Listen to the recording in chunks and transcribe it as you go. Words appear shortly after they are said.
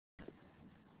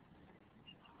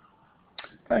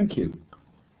Thank you.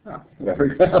 Oh, there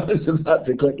we go. I was about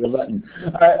to click the button.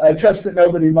 I trust that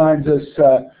nobody minds us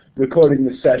recording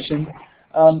the session.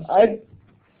 I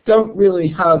don't really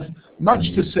have much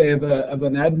to say of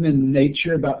an admin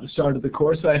nature about the start of the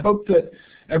course. I hope that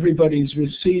everybody's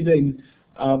receiving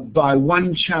by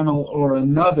one channel or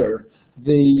another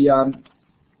the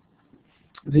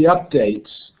updates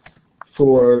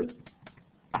for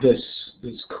this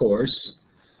course,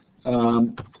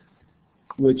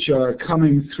 which are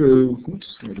coming through, oops,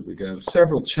 where did we go?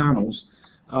 Several channels.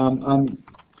 I'm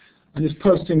just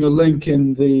posting a link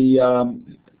in the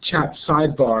chat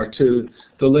sidebar to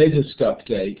the latest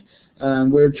update.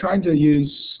 And we're trying to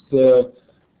use the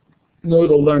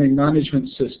Nodal Learning Management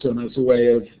System as a way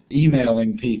of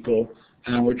emailing people,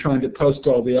 and we're trying to post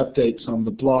all the updates on the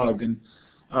blog. And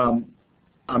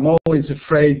I'm always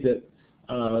afraid that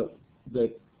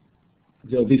that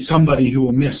there'll be somebody who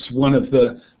will miss one of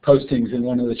the postings in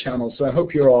one of the channels. So I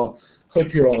hope you're all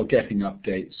getting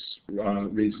updates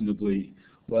reasonably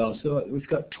well. So we've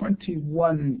got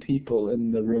 21 people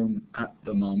in the room at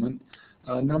the moment.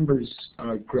 Numbers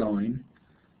are growing,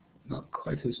 not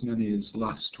quite as many as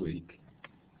last week.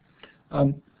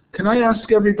 Can I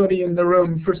ask everybody in the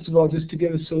room, first of all, just to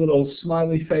give us a little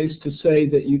smiley face to say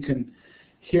that you can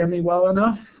hear me well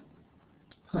enough?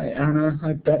 Hi Anna,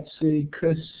 hi Betsy,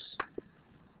 Chris.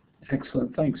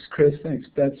 Excellent, thanks Chris, thanks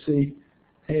Betsy.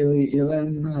 Haley,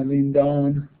 Elen, Eileen,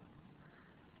 Dawn.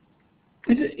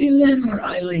 Is it Elen or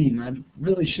Eileen? I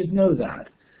really should know that.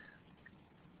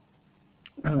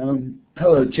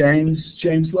 Hello James.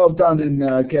 James, well done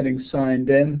in getting signed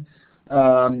in.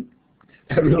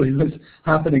 It really was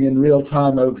happening in real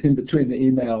time in between the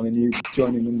email and you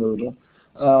joining the Moodle.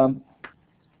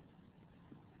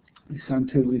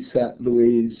 Santu, Lisette,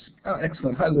 Louise. Oh,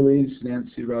 excellent. Hi Louise,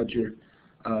 Nancy, Roger,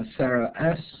 Sarah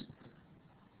S.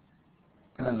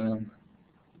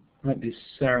 Might be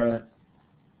Sarah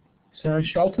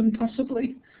Shelton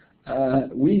possibly.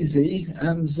 Wheezy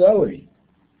and Zoe.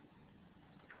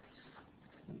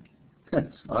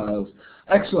 Smiles.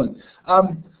 Excellent.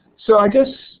 So I guess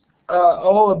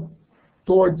all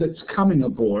aboard that's coming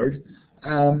aboard,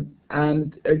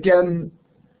 and again,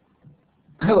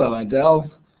 hello Adele.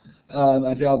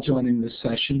 Adele joining this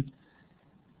session.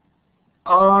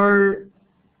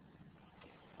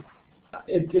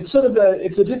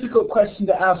 It's a difficult question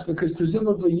to ask because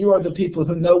presumably you are the people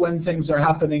who know when things are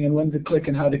happening and when to click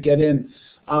and how to get in.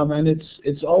 And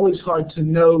it's always hard to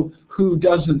know who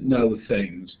doesn't know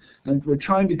things. And we're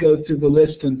trying to go through the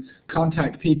list and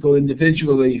contact people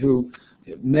individually who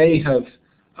may have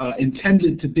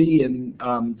intended to be in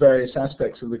various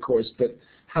aspects of the course but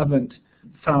haven't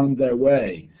found their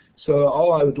way. So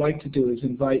all I would like to do is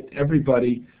invite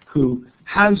everybody who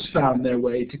has found their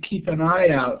way to keep an eye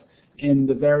out in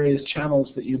the various channels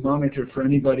that you monitor for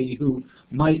anybody who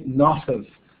might not have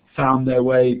found their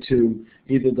way to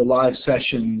either the live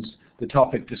sessions, the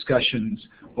topic discussions,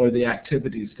 or the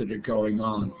activities that are going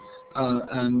on.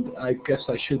 And I guess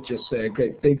I should just say a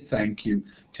great big thank you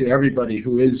to everybody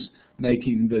who is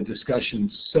making the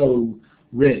discussions so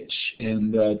rich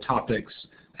in the topics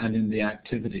and in the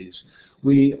activities.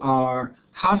 We are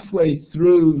halfway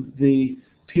through the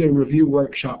peer review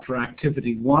workshop for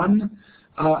Activity 1.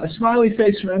 A smiley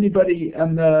face for anybody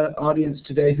in the audience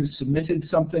today who submitted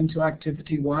something to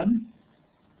Activity 1?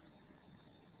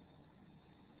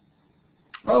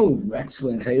 Oh,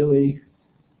 excellent, Haley.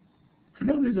 I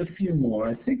know there's a few more.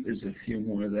 I think there's a few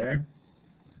more there.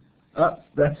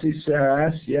 Betsy,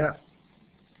 Sarah S. Yeah.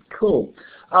 Cool.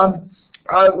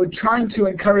 We're trying to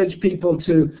encourage people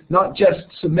to not just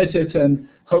submit it and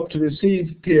hope to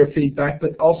receive peer feedback,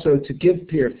 but also to give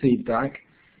peer feedback.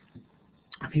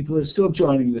 People are still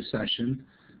joining the session.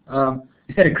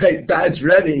 Great, badge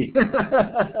ready.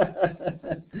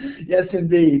 Yes,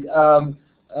 indeed.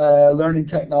 Learning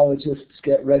technologists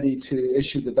get ready to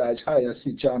issue the badge. Hi, I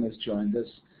see John has joined us.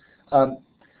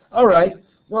 All right.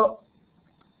 Well,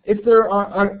 if there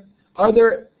are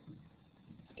there,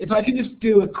 if I can just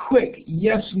do a quick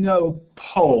yes/no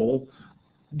poll.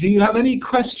 Do you have any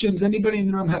questions? Anybody in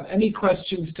the room have any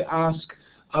questions to ask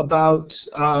about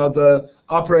the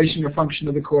operation or function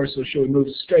of the course, or should we move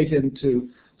straight into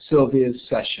Sylvia's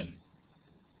session?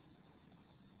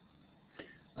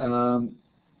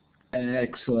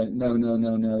 Excellent. No.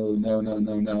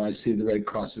 I see the red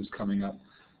crosses coming up.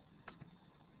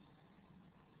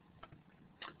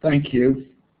 Thank you.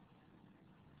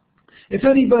 If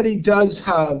anybody does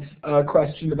have a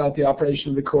question about the operation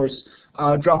of the course,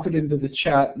 drop it into the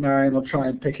chat. Marion will try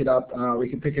and pick it up. We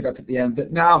can pick it up at the end.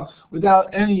 But now,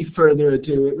 without any further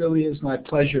ado, it really is my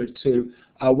pleasure to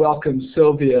welcome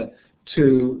Sylvia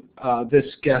to this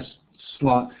guest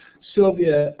slot.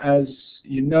 Sylvia, as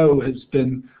you know, has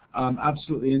been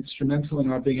absolutely instrumental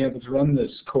in our being able to run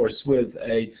this course with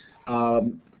a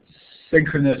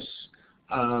synchronous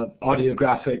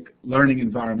audiographic learning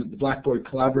environment. The Blackboard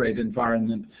Collaborate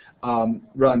environment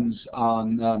runs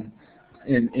on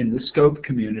in the Scope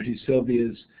community.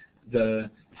 Sylvia's the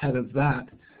head of that.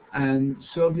 And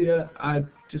Sylvia, I'd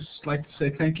just like to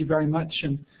say thank you very much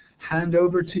and hand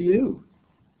over to you.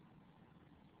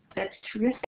 That's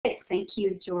terrific. Thank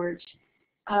you, George.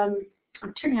 I'm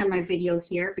turning on my video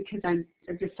here because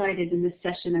I've decided in this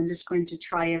session I'm just going to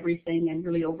try everything and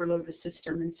really overload the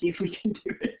system and see if we can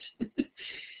do it.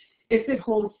 If it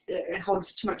holds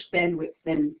too much bandwidth,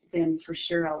 then for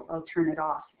sure I'll turn it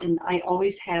off. And I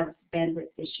always have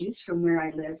bandwidth issues from where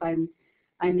I live. I'm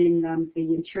in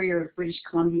the interior of British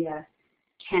Columbia,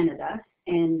 Canada,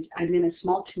 and I'm in a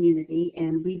small community,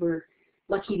 and we were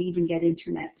lucky to even get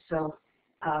internet. So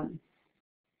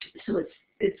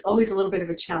it's always a little bit of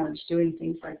a challenge doing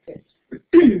things like this.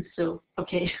 So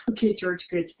okay, George,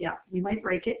 good. Yeah, we might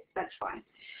break it. That's fine.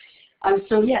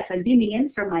 So yes, I'm beaming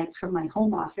in from my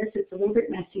home office. It's a little bit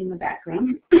messy in the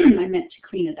background. I meant to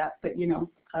clean it up, but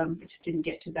just didn't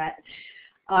get to that.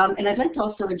 And I'd like to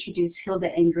also introduce Hilda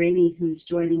Engraney, who's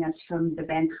joining us from the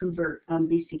Vancouver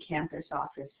BC Campus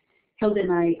office. Hilda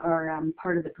and I are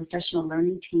part of the professional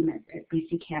learning team at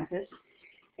BC Campus.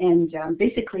 And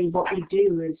basically what we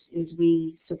do is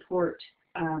we support,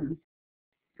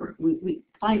 we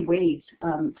find ways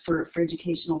for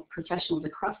educational professionals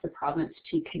across the province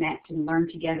to connect and learn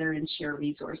together and share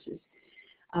resources.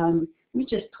 We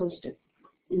just posted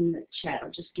in the chat.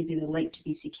 I'll just give you the link to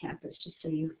BC Campus just so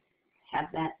you have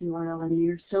that URL in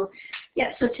there. So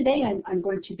yeah, so today I'm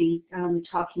going to be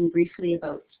talking briefly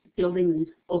about building an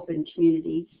open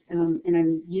communities, and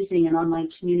I'm using an online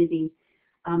community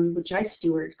which I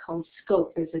steward called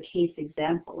Scope as a case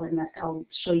example, and I'll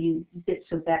show you bits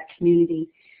of that community.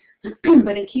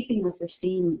 But in keeping with the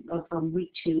theme of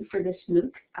week 2 for this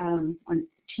MOOC on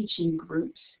teaching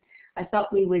groups, I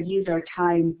thought we would use our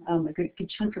time, a good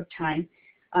chunk of time,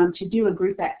 to do a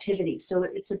group activity. So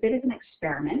it's a bit of an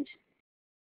experiment.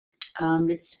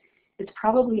 It's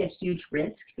probably a huge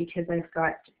risk because I've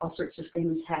got all sorts of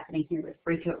things happening here with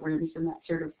breakout rooms and that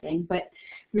sort of thing. But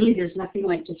really, there's nothing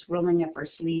like just rolling up our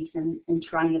sleeves and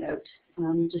trying it out,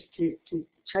 just to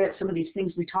try out some of these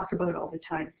things we talk about all the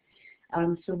time.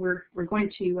 So we're going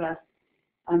to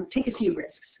take a few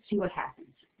risks, see what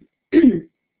happens.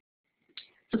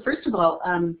 So first of all,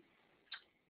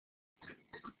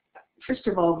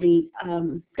 the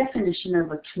definition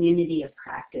of a community of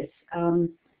practice.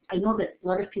 I know that a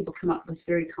lot of people come up with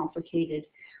very complicated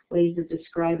ways of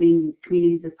describing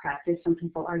communities of practice. Some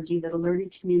people argue that a learning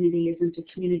community isn't a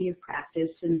community of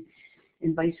practice, and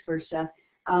vice versa.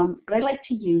 But I like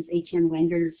to use Etienne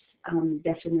Wenger's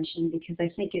definition because I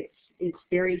think it's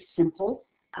very simple.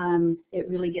 It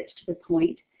really gets to the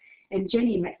point. And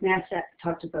Jenny McNassett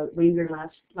talked about Wenger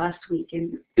last week,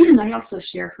 and I also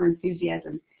share her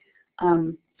enthusiasm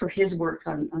for his work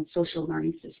on social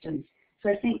learning systems. So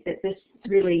I think that this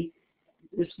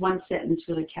one sentence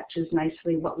really captures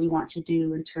nicely what we want to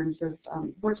do in terms of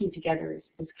working together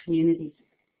as communities.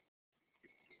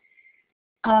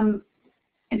 And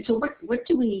so what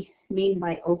do we mean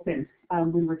by open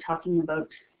when we're talking about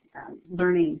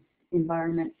learning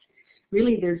environments?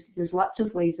 Really, there's lots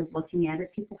of ways of looking at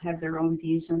it. People have their own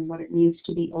views on what it means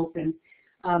to be open.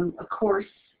 A course,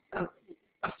 a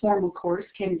formal course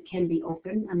can be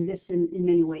open, and this in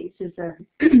many ways is a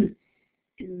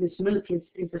this MOOC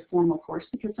is a formal course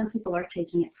because some people are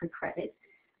taking it for credit,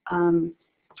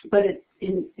 but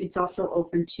it's also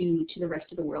open to the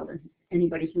rest of the world and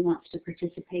anybody who wants to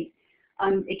participate.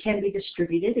 It can be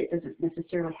distributed. It doesn't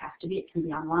necessarily have to be. It can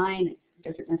be online. It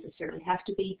doesn't necessarily have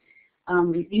to be.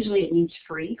 Usually it means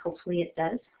free. Hopefully it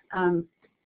does.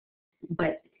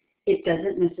 But it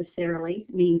doesn't necessarily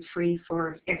mean free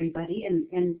for everybody.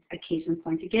 And a case in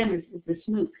point, again, is this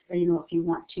MOOC. If you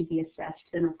want to be assessed,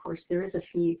 then of course there is a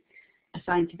fee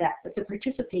assigned to that. But the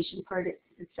participation part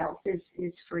itself is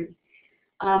free.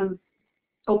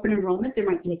 Open enrollment, there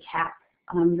might be a cap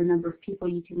on the number of people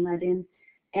you can let in.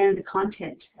 And the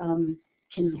content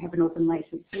can have an open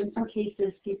license. So in some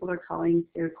cases, people are calling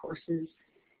their courses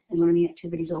and learning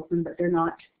activities open, but they're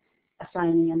not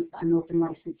assigning an open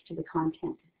license to the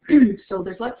content. So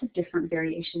there's lots of different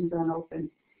variations on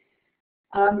open.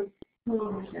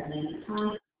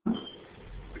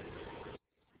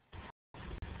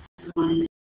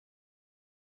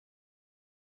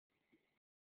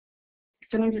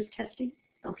 Someone just testing?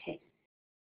 Okay.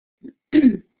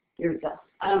 Here we go.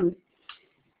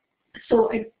 So,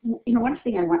 one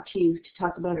thing I want to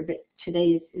talk about a bit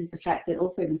today is the fact that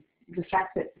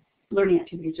learning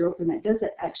activities are open. That does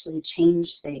actually change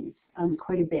things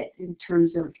quite a bit in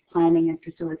terms of planning and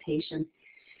facilitation.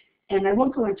 And I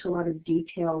won't go into a lot of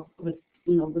detail with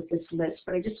this list,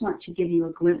 but I just want to give you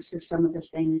a glimpse of some of the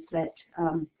things that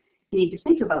you need to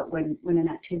think about when an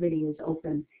activity is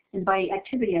open. And by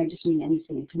activity, I just mean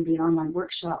anything. It can be an online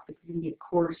workshop, it can be a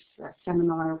course, a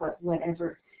seminar,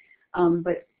 whatever.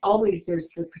 But always there's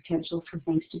the potential for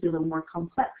things to be a little more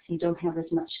complex. You don't have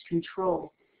as much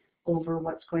control over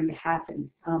what's going to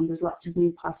happen. There's lots of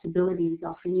new possibilities.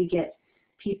 Often you get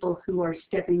people who are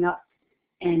stepping up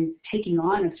and taking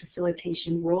on a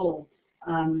facilitation role.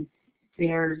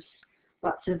 There's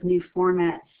lots of new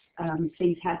formats,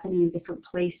 things happening in different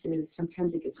places.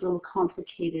 Sometimes it gets a little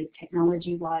complicated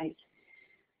technology-wise.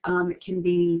 It can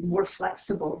be more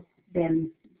flexible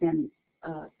than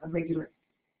a regular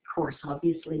course,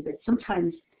 obviously, but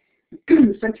sometimes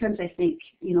I think,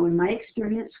 in my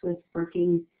experience with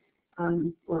working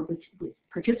or with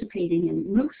participating in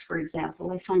MOOCs, for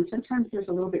example, I find sometimes there's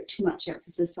a little bit too much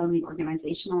emphasis on the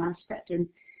organizational aspect, and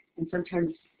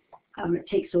sometimes it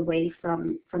takes away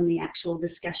from the actual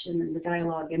discussion and the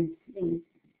dialogue, and in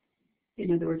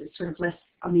other words, it's sort of less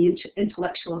on the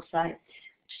intellectual side.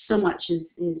 So much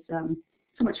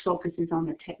so much focus is on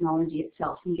the technology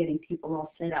itself and getting people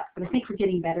all set up. But I think we're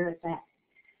getting better at that.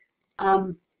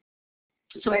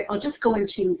 So I'll just go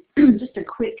into just a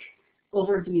quick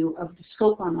overview of the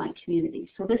Scope Online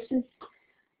community. So this is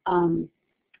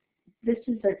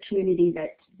a community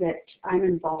that I'm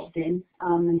involved in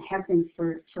and have been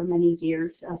for many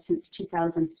years, since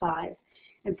 2005.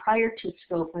 And prior to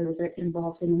Scope, I was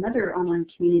involved in another online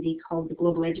community called the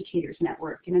Global Educators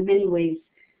Network. And in many ways,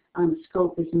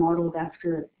 Scope is modeled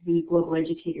after the Global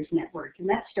Educators Network. And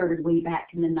that started way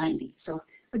back in the 90s. So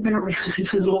I've been around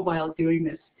a little while doing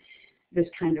this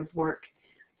kind of work.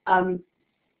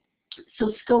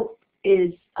 So Scope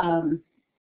is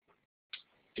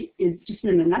just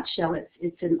in a nutshell,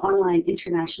 it's an online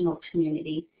international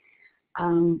community.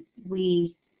 I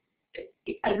would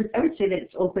say that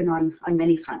it's open on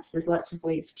many fronts. There's lots of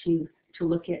ways to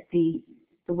look at the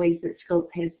ways that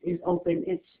Scope is open.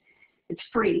 It's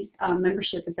free.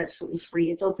 Membership is absolutely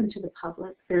free. It's open to the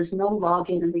public. There's no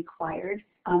login required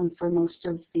for most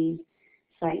of the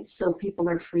sites, so people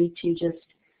are free to just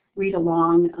read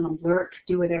along, lurk,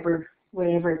 do whatever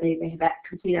they have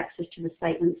complete access to the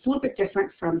site. And it's a little bit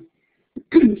different from,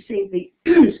 say, the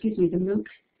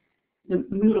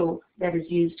Moodle that is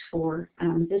used for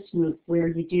this MOOC, where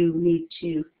you do need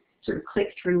to sort of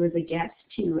click through as a guest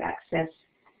to access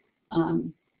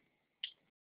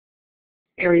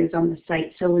areas on the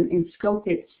site. So in Scope,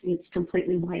 it's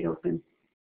completely wide open.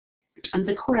 And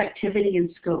the core activity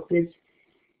in Scope is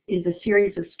a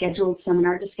series of scheduled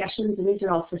seminar discussions, and these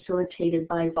are all facilitated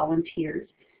by volunteers.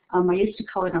 I used to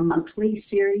call it a monthly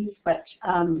series, but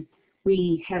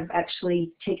we have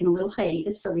actually taken a little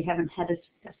hiatus, so we haven't had a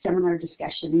seminar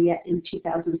discussion yet in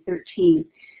 2013.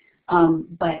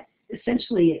 But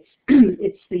essentially,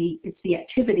 it's the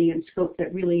activity in Scope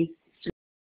that really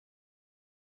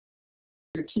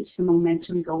sort of keeps the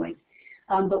momentum going.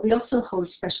 But we also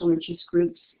host special interest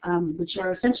groups, which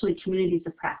are essentially communities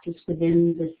of practice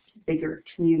within this bigger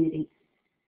community.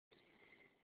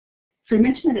 So I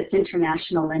mentioned that it's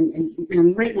international, and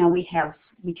right now we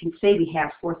can say we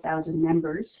have 4,000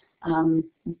 members,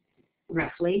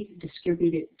 roughly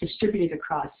distributed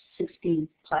across 60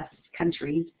 plus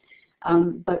countries.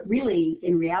 But really,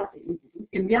 in reality,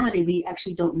 we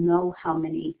actually don't know how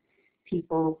many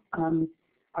people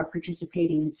are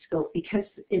participating in Scope, because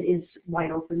it is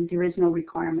wide open. There is no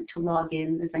requirement to log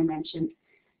in, as I mentioned,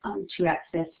 to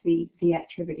access the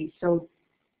activity. So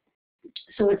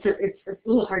it's a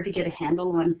little hard to get a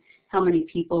handle on how many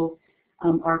people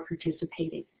are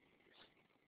participating.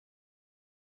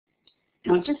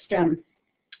 And I'll just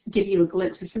give you a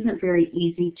glimpse. This isn't very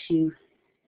easy to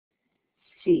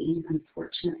see,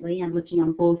 unfortunately. I'm looking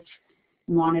on both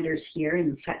monitors here, and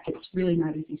in fact, it's really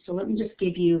not easy. So let me just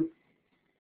give you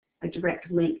a direct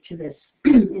link to this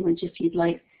image if you'd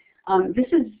like. This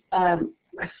is a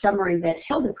summary that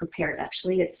Hilda prepared,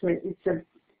 actually. It's a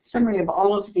summary of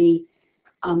all of the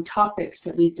topics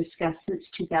that we've discussed since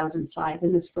 2005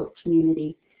 in the Scope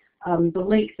community. The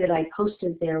link that I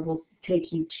posted there will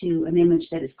take you to an image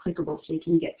that is clickable, so you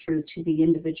can get through to the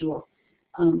individual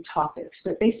topics.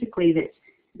 But basically,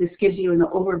 this gives you an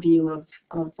overview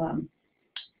of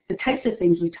the types of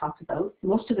things we talk about.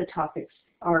 Most of the topics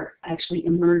are actually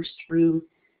emerged through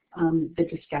the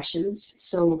discussions.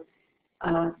 So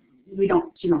we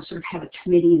don't, sort of have a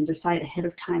committee and decide ahead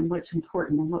of time what's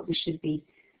important and what we should be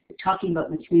talking about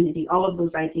in the community, all of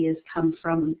those ideas come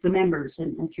from the members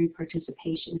and through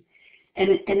participation.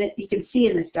 You can see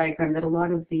in this diagram that a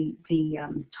lot of the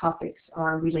topics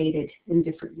are related in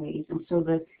different ways, and so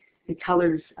the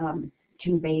colors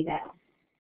convey that.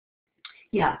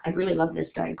 Yeah, I really love this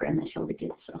diagram that Hilda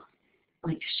did, so I'd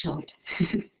like to show it.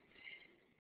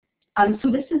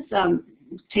 So this is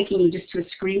taking you just to a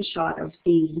screenshot of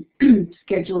the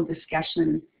scheduled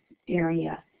discussion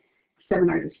area,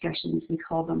 seminar discussions we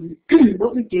call them.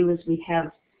 What we do is we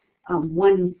have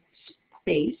one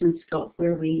space and scope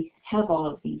where we have all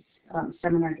of these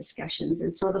seminar discussions,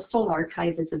 and so the full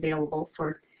archive is available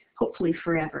for hopefully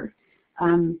forever.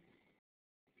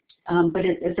 But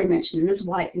as I mentioned, it is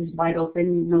wide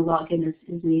open. No login is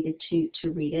needed to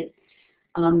read it.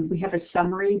 We have a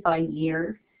summary by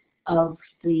year of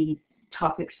the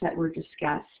topics that were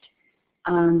discussed.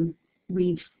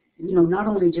 We've not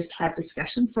only just had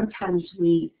discussions. Sometimes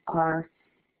we are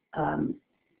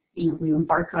we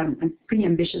embark on pretty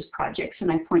ambitious projects,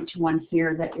 and I point to one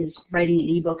here that is writing an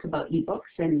ebook about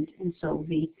ebooks, and so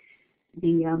the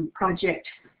project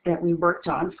that we worked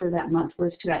on for that month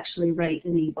was to actually write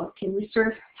an ebook, and we sort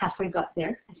of halfway got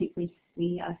there. I think we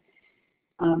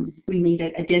made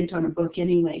a dent on a book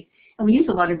anyway, and we use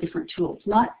a lot of different tools,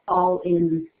 not all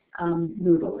in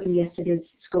Moodle, and yes,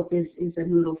 Scope is a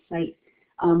Moodle site.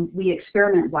 We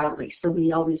experiment wildly, so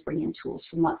we always bring in tools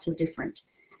from lots of different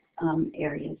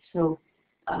areas. So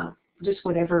just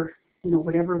whatever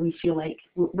we feel like,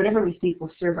 whatever we think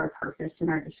will serve our purpose in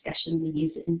our discussion, we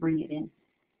use it and bring it in.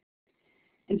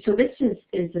 And so this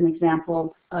is an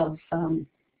example of a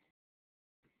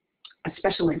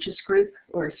special interest group,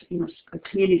 or a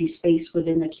community space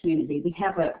within the community. We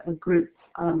have a group,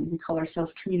 we call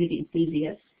ourselves community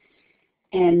enthusiasts,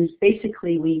 and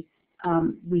basically we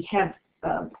have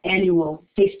annual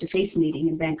face-to-face meeting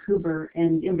in Vancouver,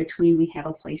 and in between we have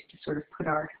a place to sort of put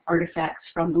our artifacts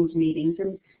from those meetings,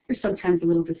 and there's sometimes a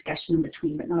little discussion in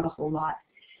between, but not a whole lot.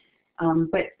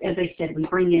 But as I said, we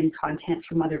bring in content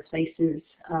from other places,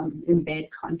 embed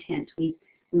content. We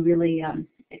really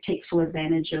take full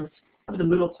advantage of the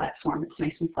Moodle platform. It's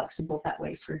nice and flexible that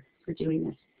way for doing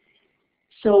this.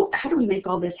 So how do we make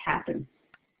all this happen?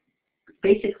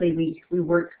 Basically, we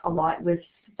work a lot with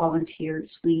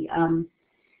volunteers. We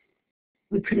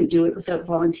couldn't do it without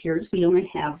volunteers. We only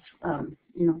have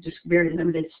just very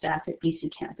limited staff at BC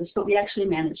campus, but we actually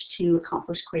managed to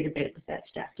accomplish quite a bit with that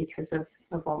staff because of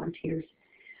volunteers.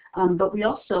 But we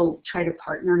also try to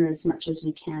partner as much as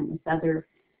we can with other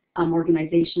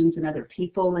organizations and other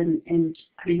people, and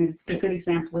I mean a good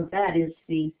example of that is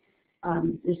this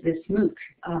MOOC.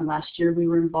 Last year we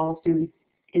were involved in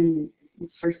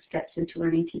first steps into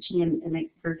learning, teaching, and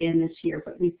again this year.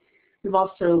 But we've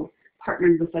also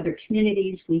partnered with other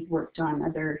communities. We've worked on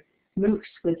other MOOCs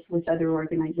with other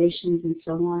organizations and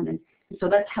so on, and so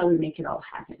that's how we make it all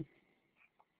happen.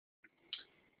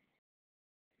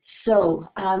 So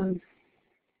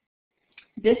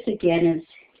this again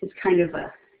is kind of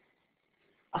a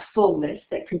full list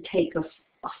that could take a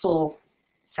full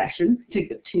session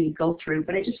to go through,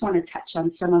 but I just want to touch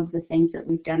on some of the things that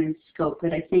we've done in Scope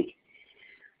that I think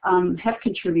have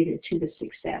contributed to the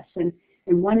success. And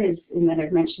one is, and that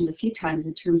I've mentioned a few times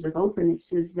in terms of openness,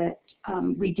 is that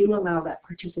we do allow that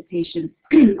participation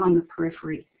on the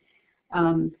periphery.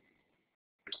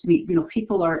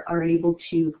 People are able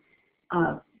to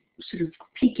sort of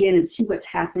peek in and see what's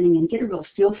happening and get a real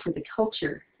feel for the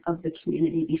culture of the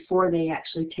community before they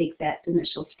actually take that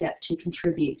initial step to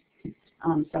contribute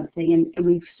something. And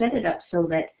we've set it up so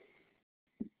that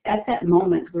at that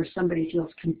moment where somebody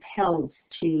feels compelled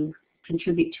to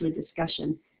contribute to a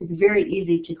discussion, it's very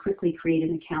easy to quickly create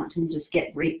an account and just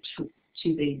get right to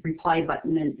the reply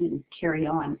button and carry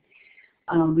on.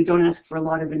 We don't ask for a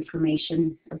lot of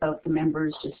information about the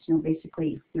members, just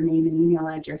basically their name and email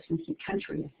address and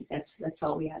country. I think that's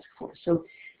all we ask for. So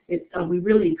we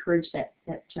really encourage that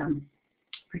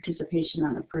participation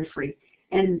on the periphery.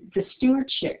 And the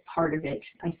stewardship part of it,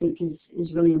 I think,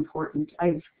 is really important.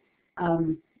 I've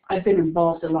been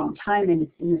involved a long time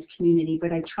in this community,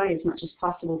 but I try as much as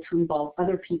possible to involve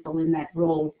other people in that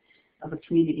role of a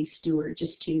community steward,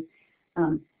 just to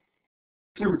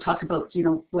talk about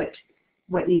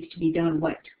what needs to be done,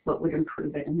 what would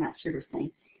improve it, and that sort of thing.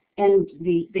 And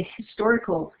the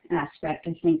historical aspect,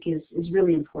 I think, is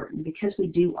really important because we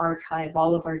do archive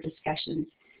all of our discussions.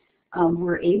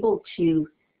 We're able to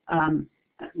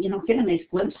get a nice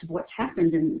glimpse of what's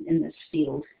happened in this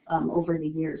field over the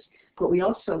years, but we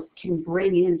also can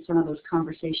bring in some of those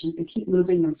conversations and keep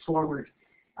moving them forward.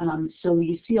 So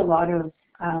you see a lot of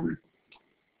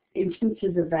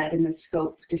instances of that in the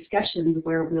scope discussions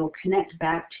where we'll connect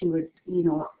back to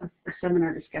a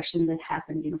seminar discussion that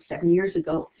happened 7 years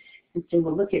ago and say,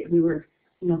 well, look, we were,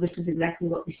 this is exactly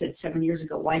what we said 7 years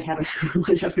ago. Why haven't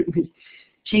we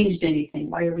changed anything?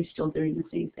 Why are we still doing the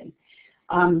same thing?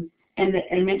 And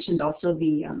I mentioned also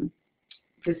the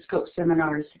scope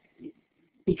seminars,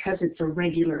 because it's a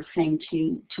regular thing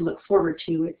to look forward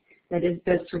to. It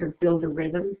does sort of build a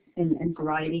rhythm and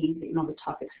variety. The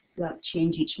topics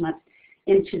change each month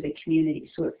into the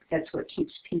community, so that's what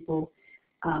keeps people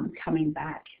coming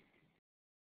back.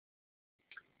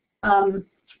 And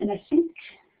I think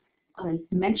I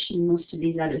mentioned most of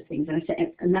these other things. And I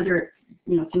said another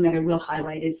thing that I will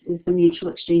highlight is the mutual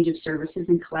exchange of services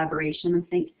and collaboration. I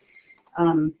think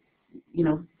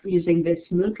using this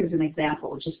MOOC as an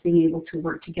example, just being able to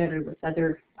work together with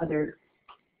other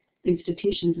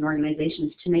institutions and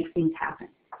organizations to make things happen.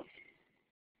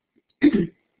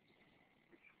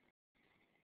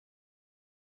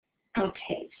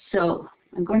 Okay, so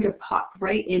I'm going to pop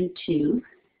right into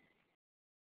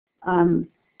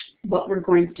what we're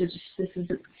going to, this is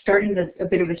starting a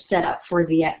bit of a setup for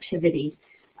the activity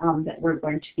that we're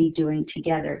going to be doing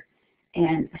together.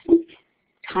 And I think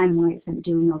time-wise I'm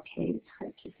doing okay. It's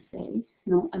hard to say.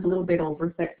 No, I'm a little bit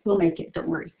over, but we'll make it, don't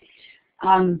worry.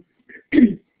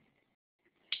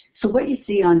 So what you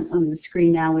see on the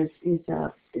screen now is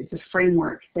a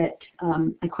framework that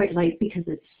I quite like because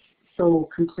it's so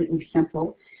completely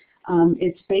simple.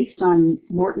 It's based on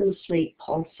Morton Slate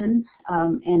Paulson,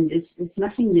 and it's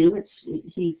nothing new.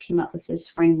 He came up with this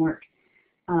framework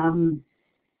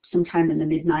sometime in the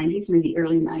mid-90s, maybe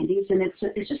early 90s, and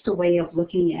it's just a way of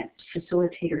looking at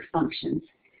facilitator functions,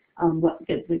 what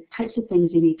the types of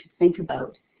things you need to think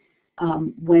about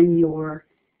when you're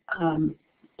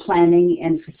planning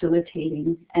and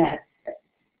facilitating at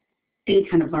any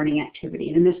kind of learning activity.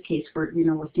 And in this case, we're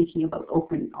thinking about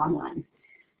open online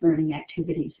learning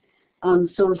activities.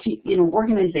 So if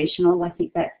organizational, I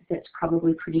think that's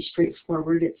probably pretty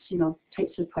straightforward. It's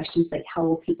types of questions like how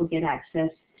will people get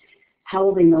access, how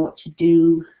will they know what to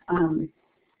do,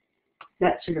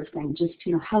 that sort of thing. Just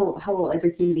how will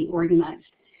everything be organized.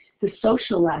 The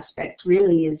social aspect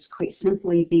really is quite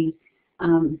simply the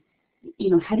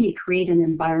how do you create an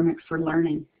environment for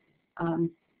learning?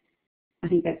 I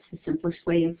think that's the simplest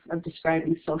way of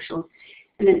describing social.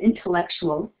 And then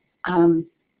intellectual,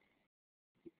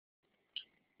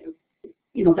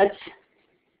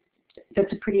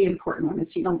 that's a pretty important one.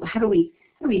 It's how do we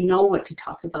know what to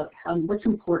talk about? What's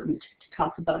important to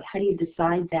talk about? How do you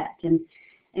decide that? And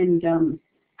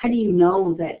how do you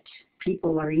know that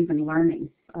people are even learning?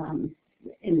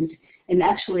 And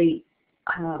actually,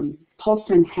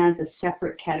 Paulson has a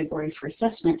separate category for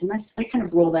assessment, and I kind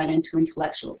of roll that into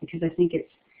intellectual because I think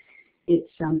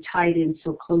it's tied in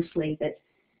so closely that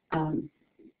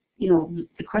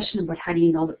the question about how do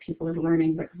you know that people are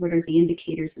learning, what are the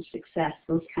indicators of success,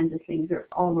 those kinds of things are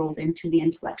all rolled into the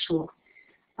intellectual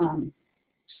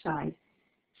side.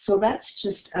 So that's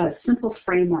just a simple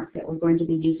framework that we're going to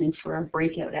be using for our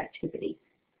breakout activity.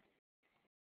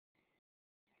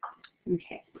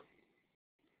 Okay.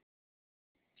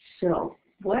 So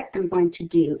what I'm going to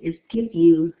do is give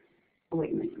you,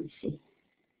 wait a minute, let me see.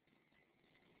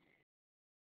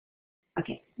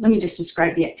 Okay, let me just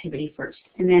describe the activity first,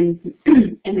 and then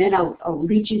I'll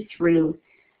lead you through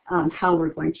how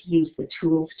we're going to use the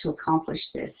tools to accomplish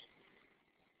this.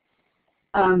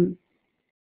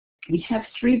 We have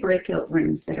 3 breakout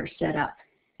rooms that are set up,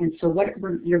 and so what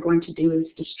you're going to do is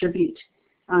distribute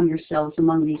yourselves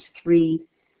among these 3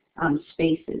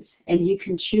 spaces, and you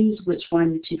can choose which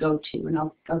one to go to, and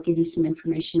I'll give you some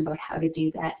information about how to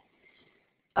do that.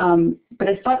 But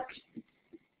I thought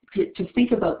to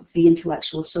think about the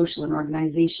intellectual, social, and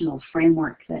organizational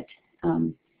framework that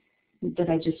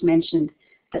I just mentioned,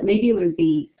 that maybe it would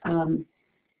be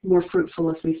more fruitful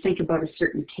if we think about a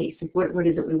certain case of what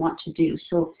is it we want to do.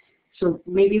 So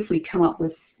maybe if we come up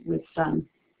with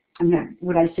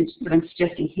what I'm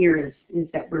suggesting here is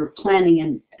that we're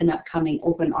planning an upcoming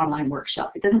open online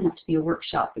workshop. It doesn't have to be a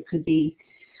workshop. It could be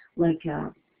like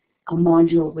a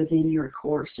module within your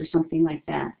course or something like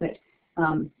that. But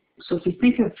so if we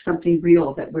think of something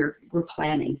real that we're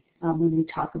planning when we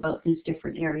talk about these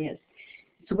different areas.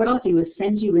 So what I'll do is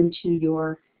send you into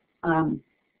your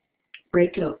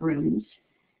breakout rooms,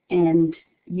 and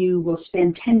you will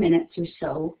spend 10 minutes or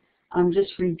so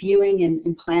just reviewing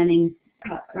and planning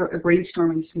or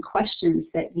brainstorming some questions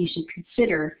that you should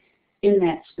consider in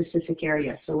that specific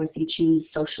area. So if you choose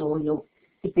social, you'll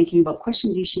be thinking about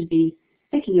questions you should be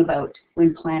thinking about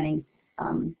when planning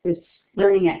this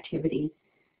learning activity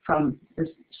from the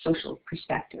social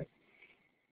perspective.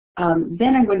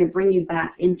 Then I'm going to bring you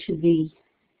back into the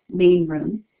main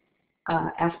room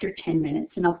after 10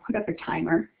 minutes, and I'll put up a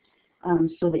timer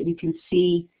so that you can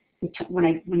see,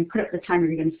 when you put up the timer,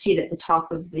 you're going to see it at the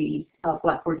top of the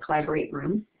Blackboard Collaborate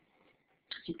room.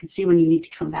 So you can see when you need to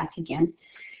come back again.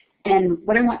 And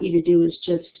what I want you to do is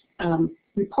just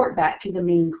report back to the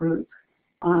main group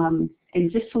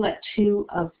and just select 2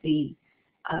 of the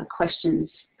questions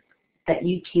that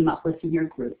you came up with in your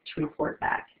group to report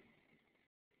back.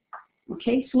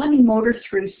 Okay, so let me motor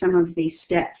through some of these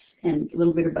steps and a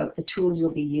little bit about the tools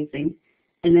you'll be using,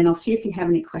 and then I'll see if you have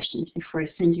any questions before I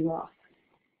send you off.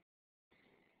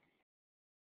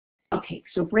 Okay,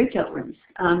 so breakout rooms.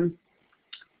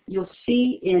 You'll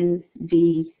see in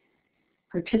the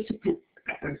participant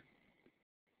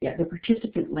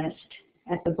list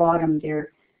at the bottom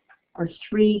there are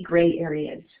 3 gray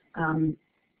areas,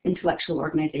 intellectual,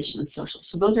 organization, and social.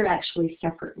 So those are actually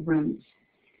separate rooms.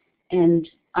 And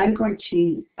I'm going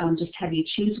to just have you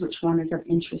choose which one is of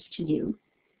interest to you.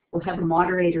 We'll have a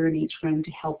moderator in each room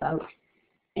to help out,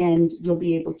 and you'll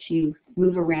be able to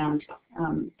move around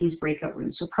these breakout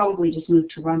rooms. So probably just move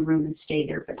to one room and stay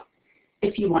there, but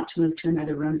if you want to move to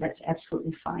another room, that's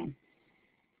absolutely fine.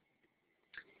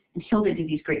 And Hilda did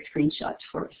these great screenshots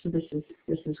for us, so this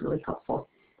is really helpful.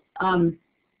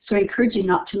 So I encourage you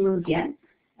not to move yet.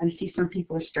 I see some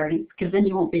people are starting, because then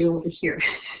you won't be able to hear.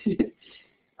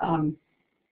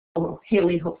 Although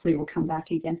Haley hopefully will come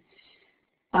back again.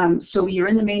 So you're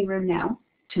in the main room now.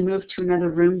 To move to another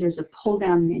room, there's a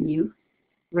pull-down menu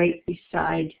right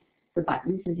beside the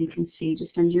buttons, as you can see,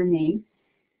 just under your name.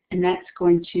 And that's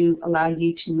going to allow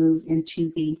you to move into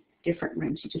the different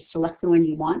rooms. You just select the one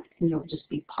you want, and you'll just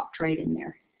be popped right in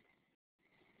there.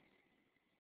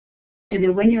 And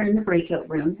then when you're in the breakout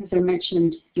room, as I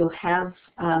mentioned, you'll have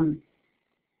a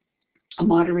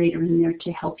moderator in there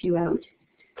to help you out.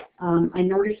 I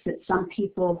noticed that some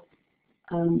people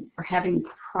are having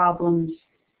problems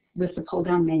with the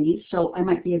pull-down menu, so I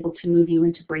might be able to move you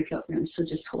into breakout rooms, so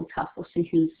just hold tough. We'll see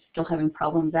who's still having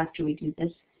problems after we do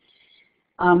this.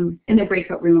 In the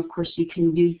breakout room, of course, you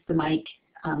can use the mic,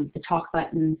 the talk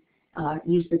button,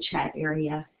 use the chat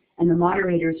area, and the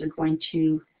moderators are going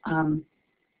to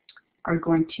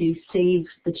save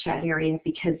the chat area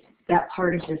because that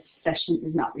part of this session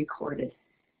is not recorded.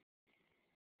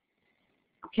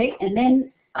 Okay, and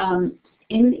then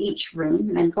in each room,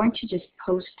 and I'm going to just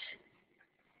post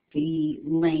the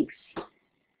links.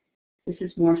 This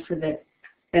is more for the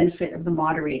benefit of the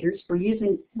moderators. We're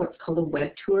using what's called a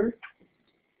web tour.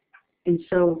 And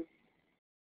so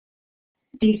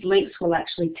these links will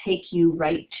actually take you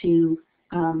right to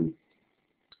the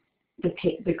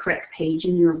correct page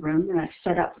in your room. And I've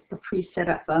pre-set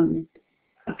up a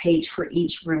page for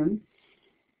each room.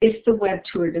 If the web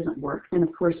tour doesn't work, then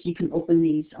of course you can open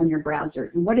these on your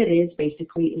browser. And what it is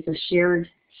basically is a shared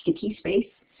sticky space.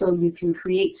 So you can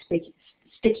create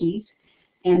stickies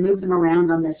and move them around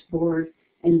on this board,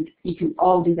 and you can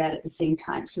all do that at the same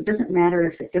time. So it doesn't matter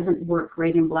if it doesn't work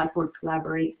right in Blackboard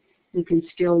Collaborate, you can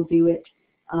still do it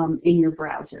in your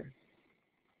browser.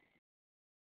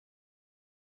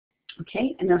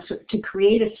 Okay, and now so to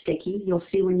create a sticky, you'll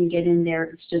see when you get in there,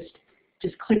 it's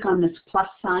just click on this plus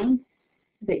sign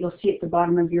that you'll see at the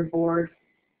bottom of your board,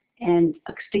 and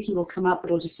a sticky will come up.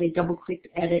 It'll just say double click to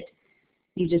edit.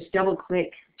 You just double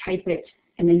click, type it,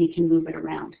 and then you can move it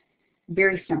around.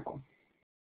 Very simple.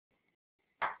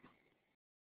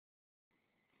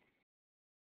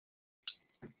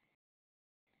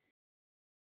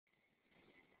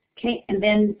 Okay, and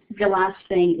then the last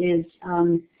thing is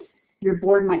your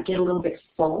board might get a little bit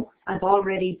full. I've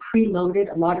already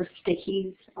preloaded a lot of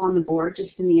stickies on the board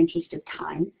just in the interest of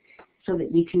time, so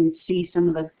that you can see some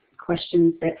of the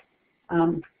questions that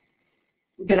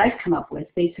I've come up with,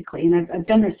 basically. And I've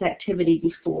done this activity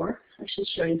before. I should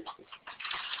show you.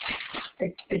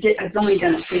 I've only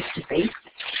done it face-to-face,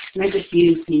 and I just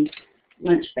used these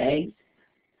lunch bags.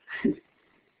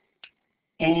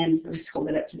 And I'll just hold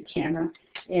it up to the camera.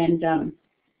 And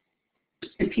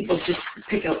people just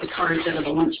pick out the cards out of the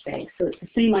lunch bag. So it's the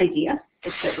same idea,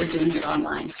 except we're doing it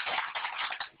online.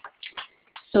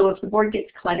 So if the board gets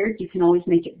cluttered, you can always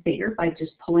make it bigger by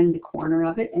just pulling the corner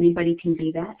of it. Anybody can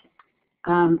do that.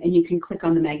 And you can click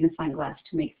on the magnifying glass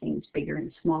to make things bigger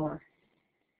and smaller.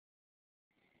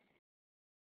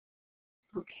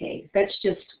 Okay, that's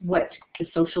just what the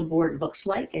social board looks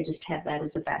like. I just have that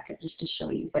as a backup just to show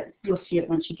you, but you'll see it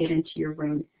once you get into your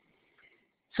room.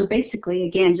 So basically,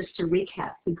 again, just to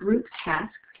recap, the group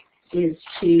task is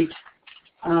to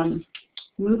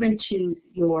move into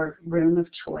your room of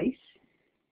choice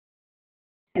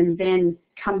and then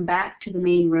come back to the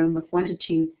main room with 1 to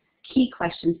 2 key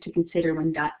questions to consider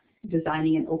when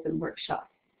designing an open workshop.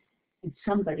 And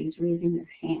somebody's raising their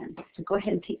hand. So go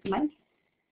ahead and take the mic.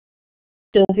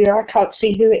 Sylvia, I can't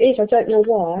see who it is. I don't know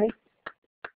why.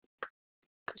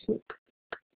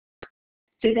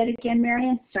 Say that again,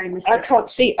 Marion. Sorry, Mr. I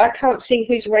can't see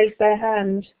who's raised their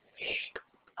hand.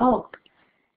 Oh,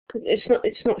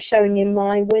 It's not showing in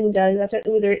my window. I don't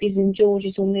know whether it is in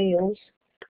George's or Neil's.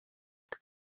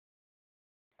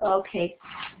 okay.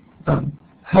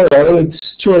 Hello, it's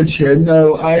George here.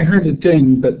 No, I heard a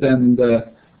ding, but then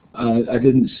I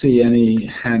didn't see any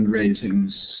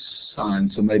hand-raising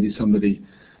sign, so maybe somebody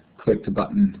clicked a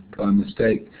button by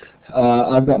mistake.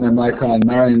 I've got my mic on,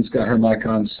 Marion's got her mic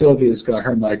on, Sylvia's got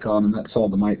her mic on, and that's all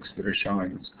the mics that are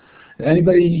showing us.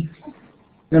 Anybody?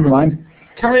 Never mind.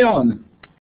 Carry on.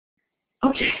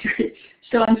 Okay,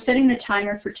 so I'm setting the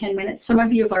timer for 10 minutes. Some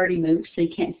of you have already moved, so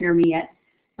you can't hear me yet.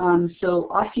 So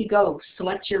off you go.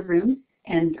 Select your room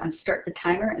and start the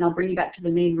timer, and I'll bring you back to the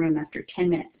main room after 10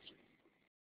 minutes.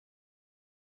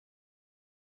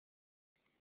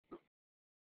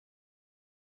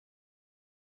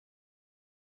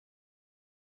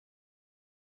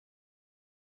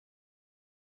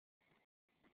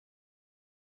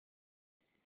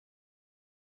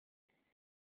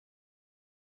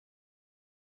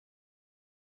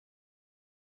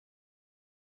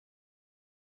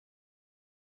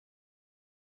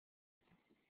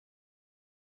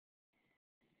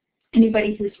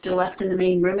 Anybody who's still left in the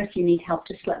main room, if you need help,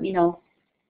 just let me know.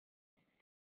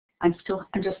 I'm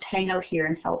just hang out here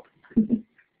and help.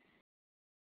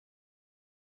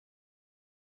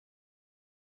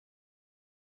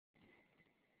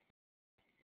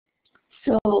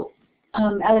 So,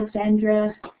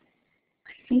 Alexandra, I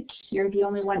think you're the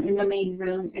only one in the main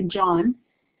room, and John,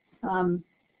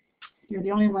 you're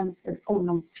the only one. Oh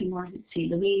no, a few more. Let's see,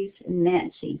 Louise and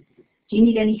Nancy. Do you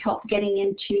need any help getting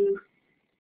into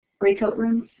breakout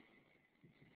rooms?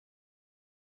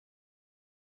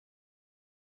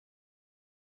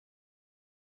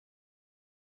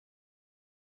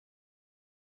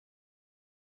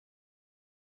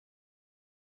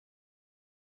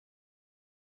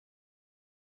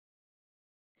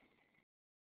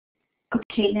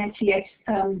 Okay, Nancy, I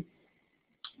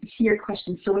see your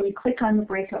question. So when you click on the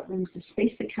breakout rooms, the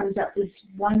space that comes up is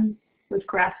one with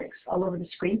graphics all over the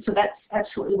screen. So that's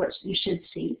absolutely what you should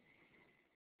see.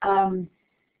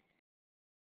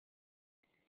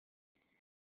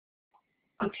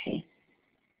 Okay,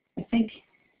 I think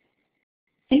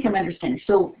I'm understanding.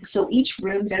 So each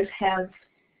room does have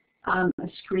a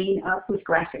screen up with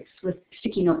graphics with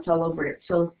sticky notes all over it.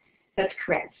 So that's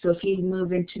correct. So if you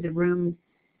move into the room,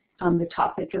 the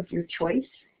topic of your choice,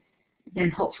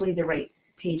 then hopefully the right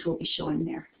page will be showing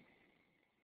there.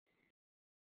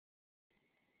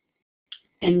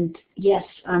 And yes,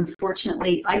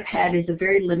 unfortunately, iPad is a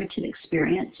very limited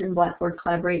experience in Blackboard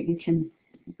Collaborate. You can,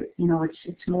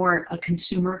 it's more a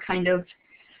consumer kind of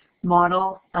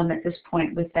model at this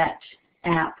point with that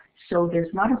app. So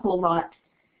there's not a whole lot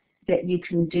that you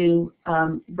can do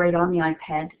right on the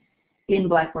iPad in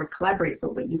Blackboard Collaborate.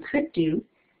 But what you could do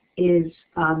is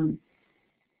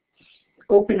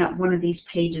open up one of these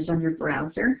pages on your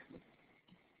browser,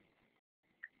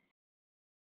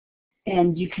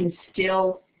 and you can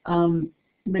still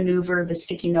maneuver the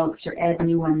sticky notes or add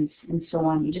new ones and so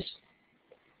on. I'm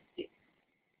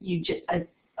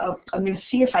going to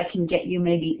see if I can get you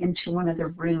maybe into one of the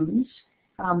rooms.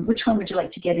 Which one would you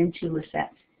like to get into with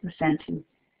that, Santu?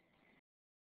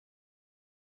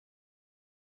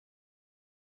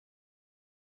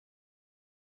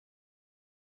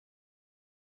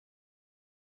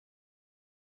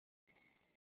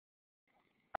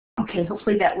 Okay,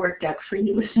 hopefully that worked out for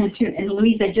you, Santu. And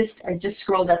Louise, I just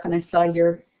scrolled up and I saw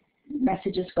your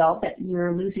message as well that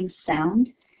you're losing sound.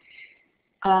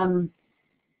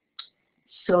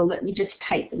 So let me just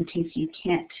type in case you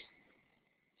can't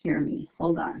hear me.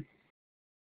 Hold on.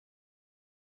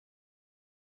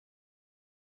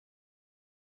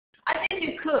 I think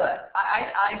you could.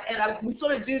 We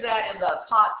sort of do that in the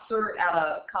hot cert at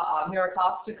a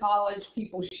Maricosta College.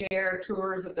 People share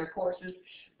tours of their courses,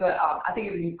 but I think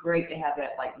it would be great to have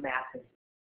that like massive.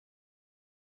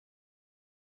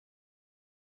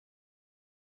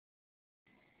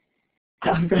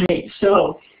 All right.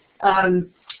 So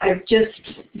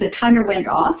the timer went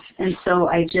off, and so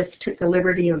I just took the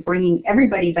liberty of bringing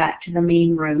everybody back to the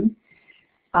main room.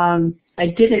 I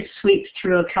did a sweep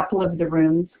through a couple of the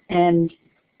rooms, and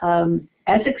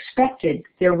as expected,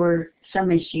 there were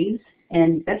some issues,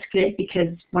 and that's good because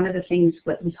one of the things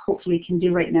that we hopefully can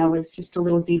do right now is just a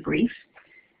little debrief,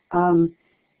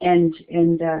 and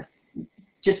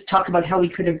just talk about how we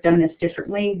could have done this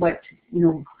differently,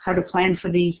 how to plan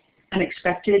for the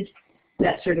unexpected,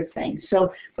 that sort of thing.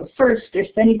 So, but first,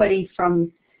 if anybody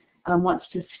from wants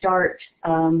to start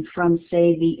from,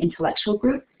 say, the intellectual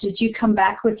group, did you come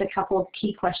back with a couple of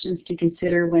key questions to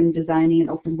consider when designing an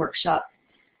open workshop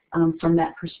from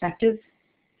that perspective?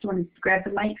 Do you want to grab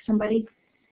the mic, somebody?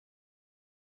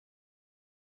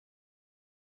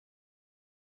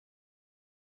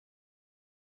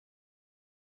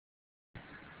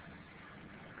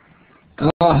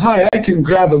 Hi, I can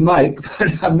grab a mic, but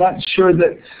I'm not sure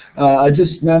that I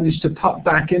just managed to pop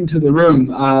back into the room.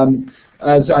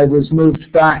 As I was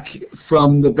moved back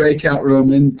from the breakout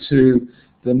room into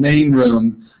the main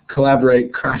room,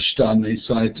 Collaborate crashed on me,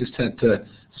 so I just had to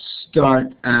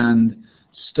start and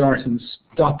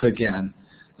stop again.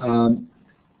 Okay,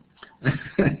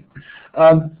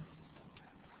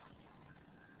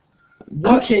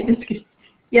 that's good.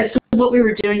 Yeah, so what we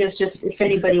were doing is just, if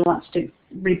anybody wants to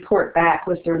report back,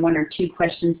 was there one or two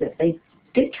questions that they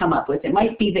did come up with? It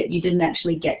might be that you didn't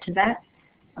actually get to that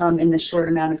in the short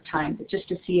amount of time, but just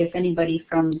to see if anybody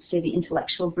from, say, the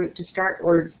intellectual group to start,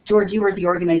 or George, you were the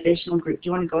organizational group. Do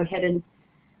you want to go ahead and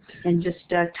just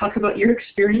talk about your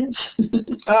experience?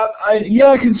 Yeah,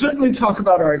 I can certainly talk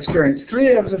about our experience.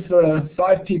 3 of the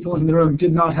 5 people in the room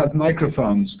did not have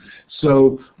microphones,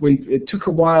 so it took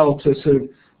a while to sort of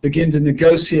begin to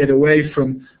negotiate away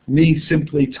from me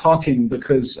simply talking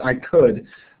because I could,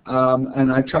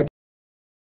 and I tried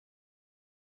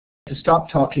to stop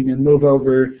talking and move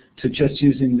over to just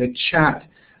using the chat,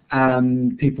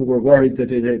 and people were worried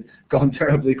that it had gone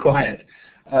terribly quiet.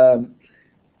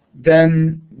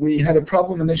 Then we had a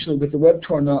problem initially with the web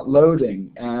tour not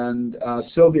loading, and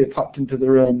Sylvia popped into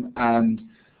the room and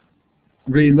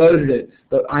reloaded it.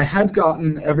 But I had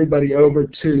gotten everybody over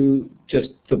to just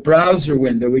the browser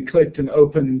window. We clicked and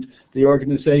opened the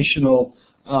organizational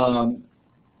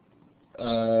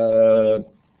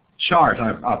chart,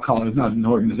 I'll call it. It's not an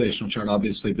organizational chart,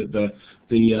 obviously, but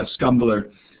the Scumbler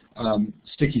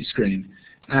sticky screen.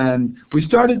 And we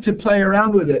started to play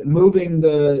around with it, moving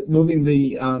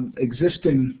the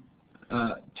existing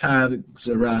tags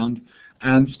around,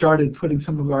 and started putting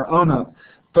some of our own up.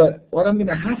 But what I'm going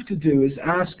to have to do is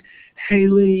ask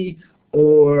Haley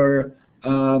or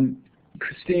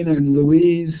Christina and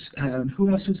Louise, and who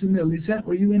else was in there? Lisette,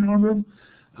 were you in our room?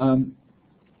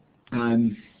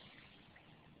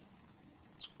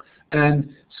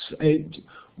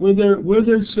 Were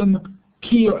there some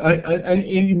key?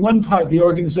 In one part, the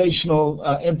organizational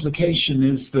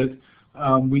implication is that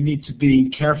we need to be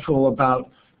careful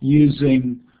about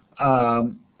using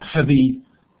heavy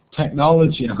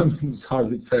technology. It's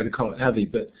hardly fair to call it heavy,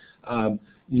 but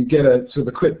you get a sort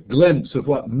of a quick glimpse of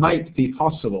what might be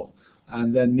possible,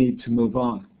 and then need to move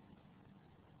on.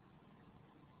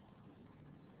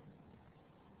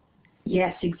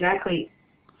 Yes, exactly.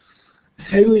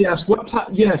 Haley asked,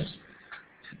 yes.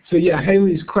 So yeah,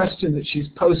 Haley's question that she's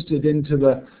posted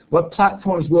into what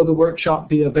platforms will the workshop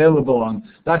be available on?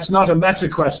 That's not a meta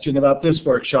question about this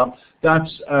workshop.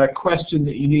 That's a question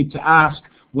that you need to ask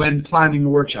when planning a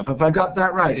workshop. Have I got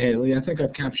that right, Haley? I think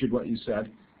I've captured what you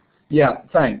said. Yeah,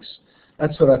 thanks.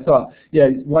 That's what I thought. Yeah,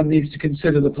 one needs to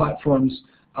consider the platforms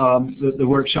that the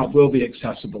workshop will be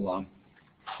accessible on.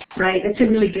 Right, that's a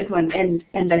really good one, and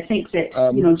I think that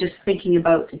just thinking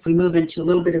about, if we move into a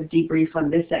little bit of debrief on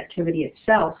this activity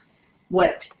itself,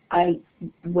 what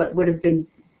would have been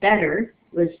better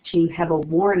was to have a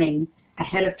warning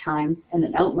ahead of time and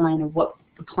an outline of what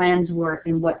the plans were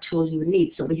and what tools you would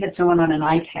need. So we had someone on an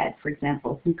iPad, for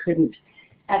example, who couldn't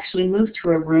actually move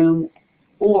to a room,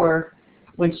 or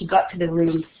when she got to the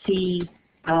room, see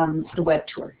the web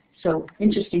tour. So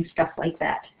interesting stuff like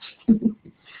that.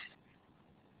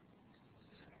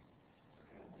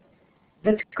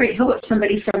 That's great. How about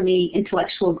somebody from the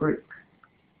intellectual group?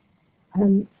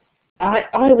 I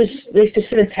was the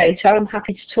facilitator. I'm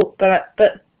happy to talk, but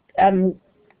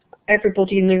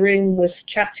everybody in the room was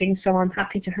chatting, so I'm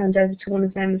happy to hand over to one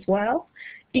of them as well.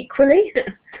 Equally, I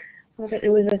don't know,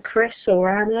 there was a Chris or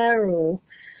Anna or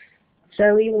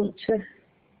Zoe want to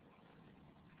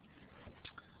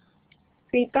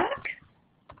feedback?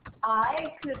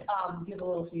 I could give a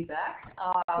little feedback.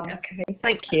 Okay,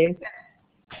 thank you.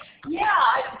 Yeah,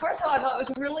 first of all, I thought it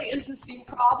was really interesting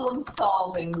problem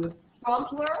solving with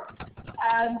Crumpler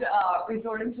and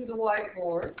resorting to the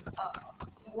whiteboard.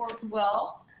 Worked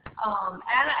well.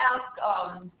 Anna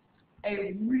asked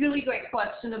a really great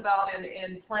question about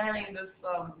in planning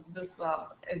this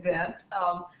event.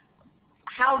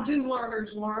 How do learners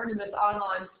learn in this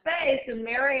online space? And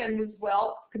Marion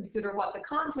was consider what the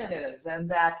content is, and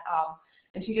that.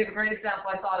 And she gave a great example,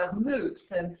 I thought, of MOOCs,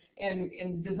 and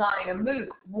in designing a MOOC,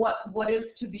 what is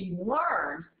to be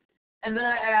learned. And then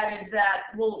I added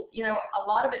that, well, you know, a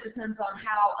lot of it depends on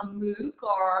how a MOOC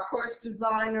or a course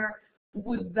designer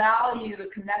would value the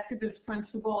connectedness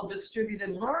principle of distributed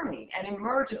learning and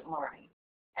emergent learning.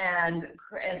 And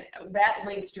that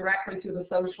links directly to the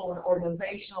social and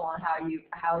organizational and how you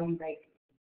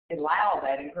allow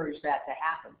that, encourage that to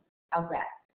happen. How's that?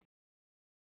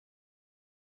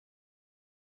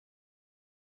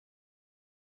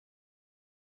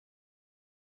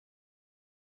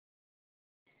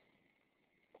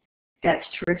 That's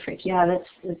terrific. Yeah,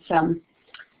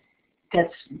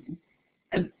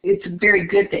 it's very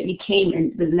good that you came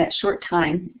in that short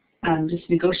time, just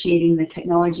negotiating the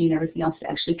technology and everything else to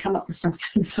actually come up with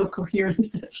something so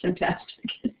coherent. That's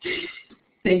fantastic.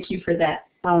 Thank you for that.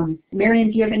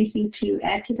 Marion, do you have anything to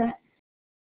add to that?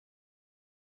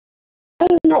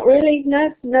 Oh, not really.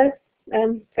 No.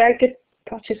 Very good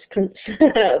participants.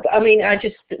 I mean,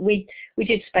 we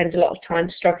did spend a lot of time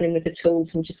struggling with the tools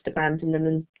and just abandoned them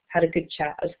and had a good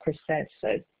chat, as Chris says.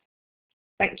 So,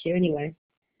 thank you anyway.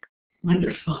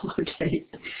 Wonderful. Okay.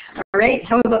 All right.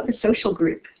 How about the social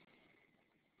group?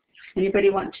 Anybody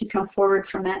want to come forward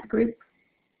from that group?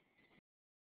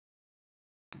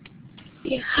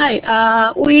 Yeah,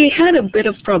 hi. We had a bit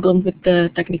of problem with the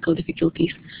technical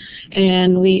difficulties,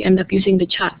 and we end up using the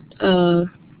chat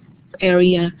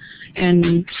area,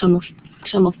 and some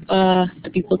of the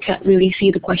people can't really see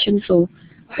the questions, so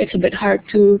it's a bit hard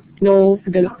to know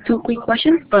the two quick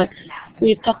questions. But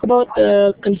we talk about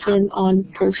the concern on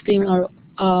posting our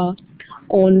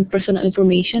own personal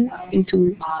information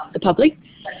into the public,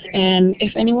 and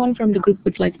if anyone from the group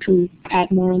would like to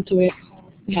add more onto it,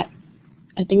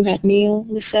 I think that Neil,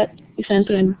 Lisette,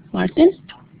 Lisandro, and Martin,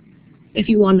 if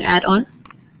you want to add on.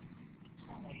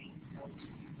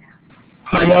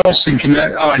 I was thinking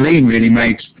that Eileen really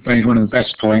made one of the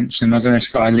best points, and I don't know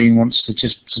if Eileen wants to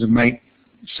just sort of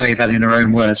say that in her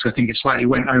own words. I think it slightly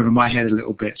went over my head a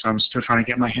little bit, so I'm still trying to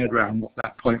get my head around what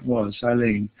that point was.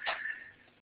 Eileen.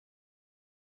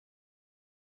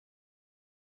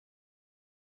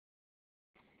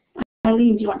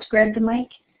 Eileen, do you want to grab the mic?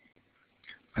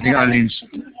 I think Eileen's...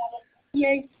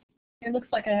 Yay, it looks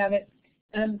like I have it.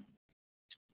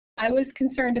 I was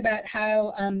concerned about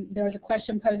how there was a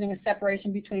question posing a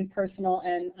separation between personal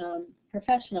and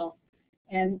professional.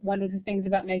 And one of the things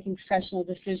about making professional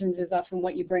decisions is often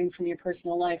what you bring from your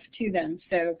personal life to them.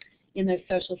 So in those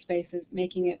social spaces,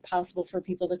 making it possible for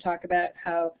people to talk about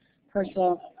how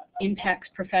personal impacts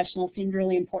professional seemed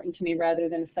really important to me, rather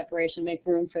than a separation, make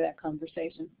room for that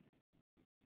conversation.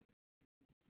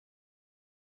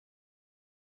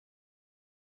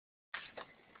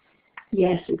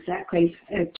 Yes, exactly.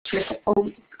 Terrific. Oh,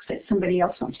 somebody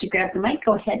else wants to grab the mic.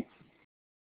 Go ahead.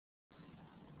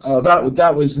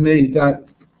 That was me.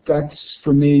 That's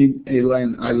for me,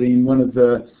 Eileen, one of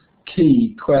the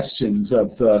key questions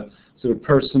of the sort of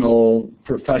personal,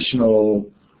 professional,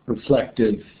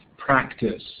 reflective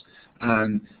practice,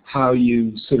 and how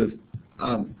you sort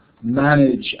of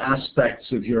manage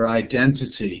aspects of your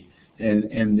identity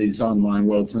in these online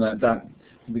worlds, and that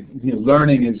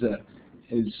learning is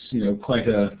quite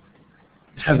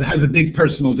has a big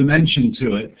personal dimension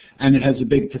to it, and it has a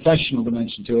big professional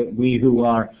dimension to it. We who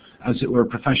are, as it were,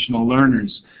 professional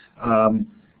learners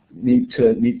need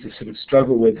to sort of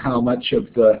struggle with how much of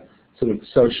the sort of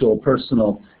social,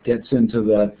 personal gets into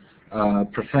the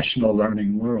professional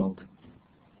learning world.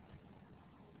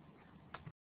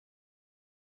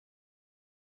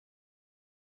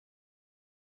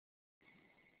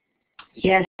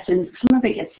 Yes, and some of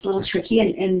it gets a little tricky,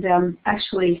 and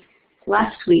actually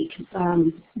last week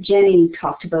Jenny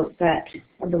talked about that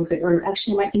a little bit, or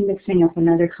actually might be mixing up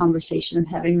another conversation I'm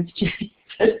having with Jenny.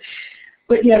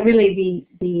 But yeah, really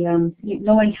the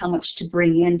knowing how much to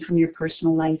bring in from your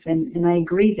personal life, and I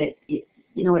agree that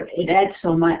it adds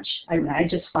so much. I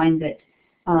just find that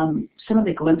some of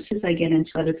the glimpses I get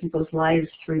into other people's lives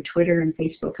through Twitter and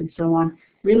Facebook and so on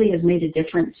really has made a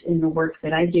difference in the work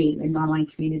that I do in online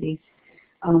communities.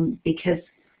 Because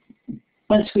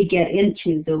once we get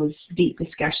into those deep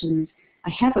discussions, I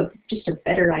have just a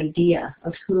better idea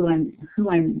of who I'm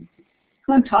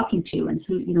talking to, and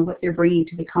what they're bringing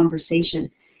to the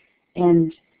conversation.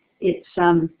 And it's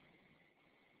I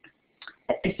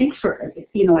think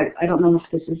I don't know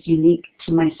if this is unique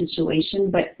to my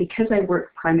situation, but because I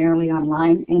work primarily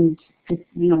online, and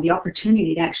the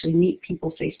opportunity to actually meet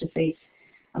people face to face,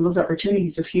 and those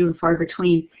opportunities are few and far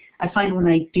between. I find when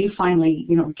I do finally,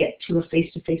 get to a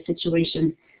face-to-face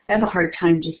situation, have a hard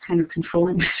time just kind of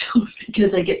controlling myself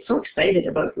because I get so excited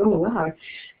about, oh wow,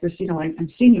 there's, you know,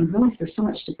 I'm seeing and realize there's so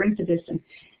much to bring to this,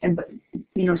 but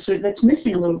you know, so that's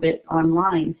missing a little bit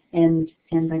online, and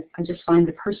I just find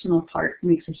the personal part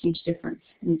makes a huge difference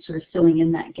in sort of filling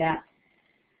in that gap.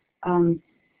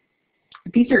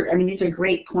 These are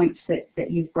great points that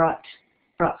you've brought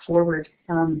forward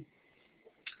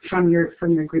from your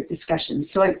group discussion.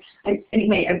 So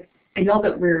anyway, I know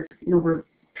that we're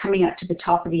coming up to the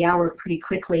top of the hour pretty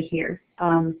quickly here,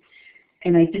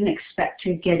 and I didn't expect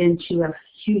to get into a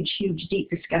huge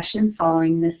deep discussion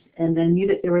following this, and I knew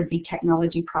that there would be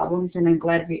technology problems, and I'm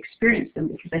glad we experienced them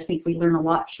because I think we learn a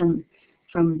lot from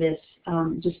this.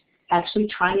 Just actually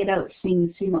trying it out,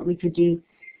 seeing what we could do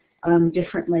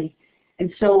differently.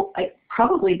 And so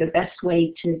probably the best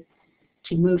way to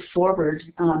move forward,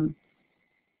 at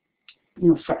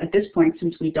this point,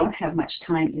 since we don't have much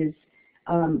time, is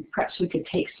perhaps we could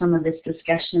take some of this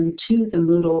discussion to the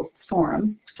Moodle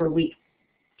forum for week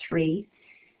 3,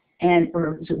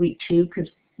 or was it week 2? Because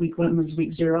week 1 was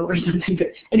week 0 or something.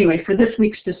 But anyway, for this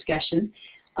week's discussion,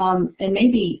 and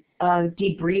maybe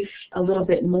debrief a little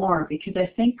bit more, because I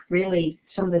think really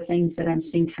some of the things that I'm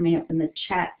seeing coming up in the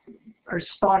chat are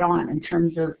spot on in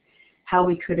terms of how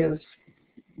we could have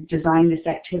designed this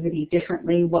activity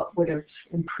differently, what would have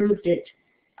improved it,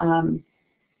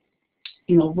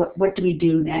 what do we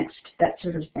do next, that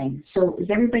sort of thing. So is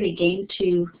everybody game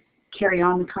to carry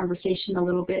on the conversation a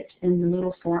little bit in the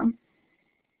Moodle forum?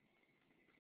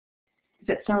 Does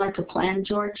that sound like a plan,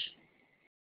 George?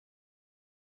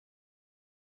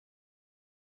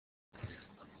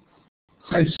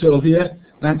 Hi, Sylvia.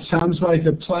 That sounds like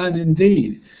a plan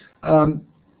indeed. Let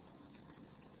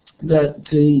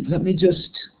me just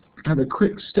have a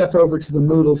quick step over to the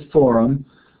Moodle forum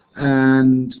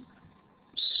and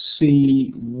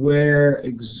see where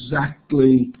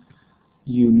exactly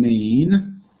you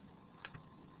mean.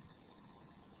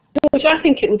 George, I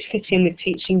think it would fit in with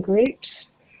teaching groups.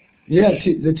 Yeah,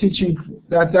 the teaching,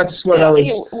 that's what I was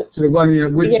sort of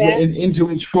wondering, into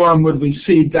which forum would we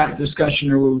seed that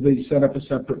discussion, or would we set up a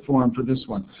separate forum for this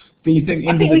one? Do you think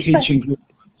into the teaching group?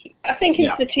 I think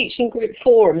it's the teaching group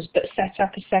forums, but set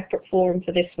up a separate forum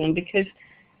for this one, because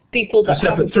people that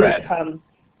didn't come,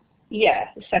 a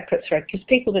separate thread, because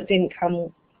people that didn't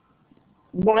come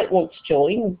might want to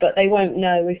join, but they won't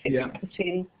know if it's put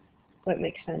in. Won't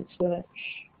make sense, will it?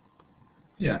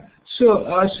 Yeah. So,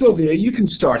 Sylvia, you can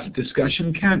start a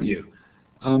discussion, can't you?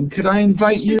 Could I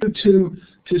invite you to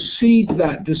seed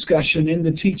that discussion in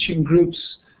the teaching groups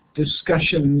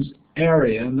discussions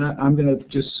area? And I'm going to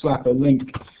just slap a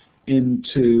link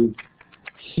into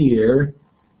here.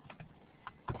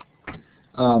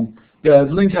 The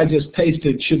link I just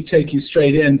pasted should take you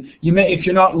straight in. You may, if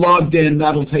you're not logged in,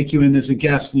 that'll take you in as a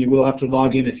guest, and you will have to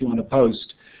log in if you want to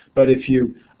post. But if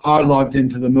you are logged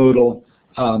into the Moodle,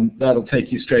 that'll take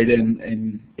you straight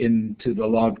into the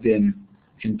logged in,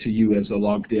 into you as a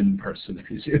logged in person,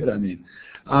 if you see what I mean.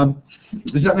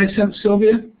 Does that make sense,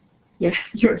 Sylvia? Yes,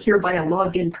 you're here by a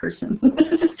logged in person.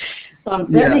 That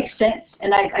makes sense,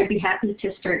 and I'd be happy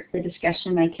to start the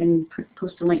discussion. I can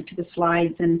post a link to the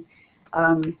slides, and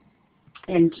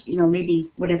maybe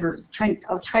whatever.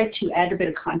 I'll try to add a bit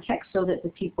of context so that the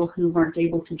people who weren't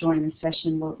able to join the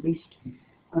session will at least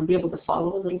be able to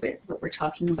follow a little bit what we're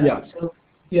talking about. Yeah. So,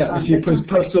 if you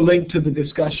post a link to the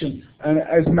discussion, and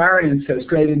as Marion says,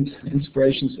 great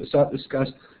inspirations to start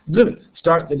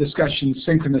the discussion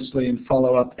synchronously and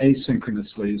follow up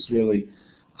asynchronously is really,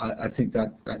 I think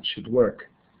that should work.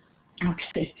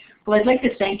 Okay. Well, I'd like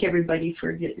to thank everybody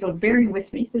for bearing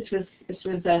with me. This was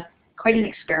quite an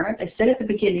experiment. I said at the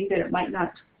beginning that it might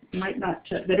not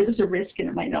that it was a risk and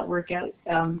it might not work out.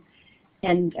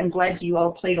 And I'm glad you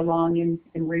all played along and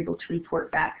were able to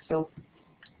report back. So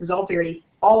it was all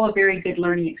a very good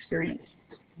learning experience.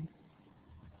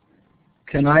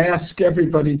 Can I ask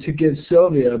everybody to give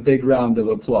Sylvia a big round of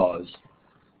applause?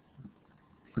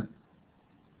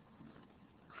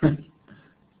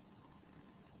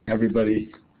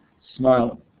 Everybody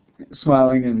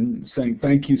smiling and saying,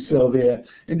 thank you, Sylvia.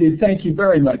 Indeed, thank you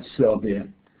very much, Sylvia.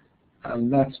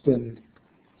 That's been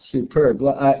superb.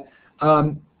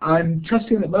 I'm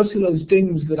trusting that most of those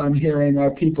dings that I'm hearing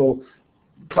are people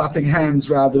clapping hands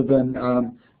rather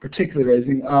than particularly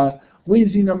raising.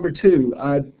 Wheezy number 2,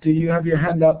 do you have your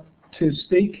hand up to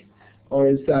speak, or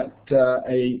is that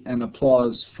an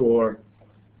applause for?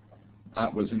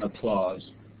 That was an applause.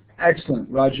 Excellent.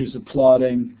 Roger's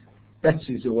applauding.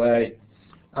 Betsy's away.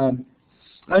 I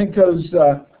think those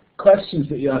questions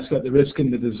that you asked about the risk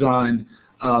in the design,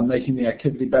 making the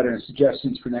activity better, and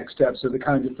suggestions for next steps are the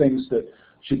kinds of things that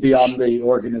should be on the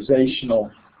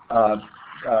organizational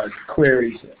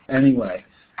queries anyway.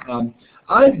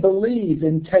 I believe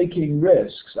in taking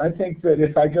risks. I think that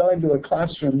if I go into a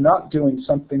classroom not doing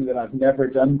something that I've never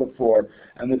done before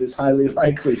and that is highly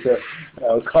likely to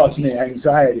cause me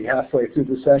anxiety halfway through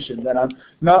the session, then I'm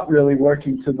not really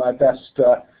working to my best.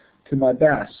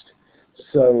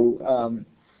 So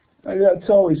it's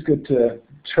always good to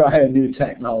try a new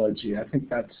technology. I think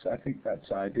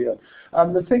that's ideal.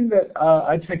 The thing that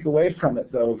I take away from it,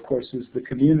 though, of course, is the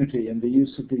community and the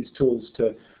use of these tools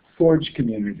to forge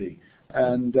community.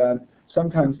 And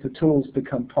sometimes the tools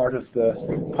become part of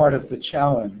the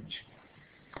challenge.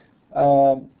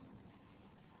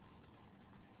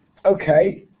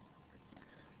 Okay.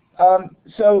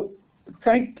 So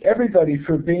thank everybody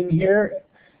for being here.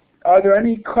 Are there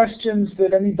any questions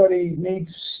that anybody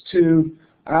needs to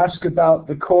ask about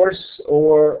the course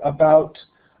or about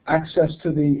access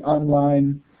to the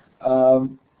online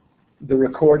the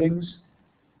recordings?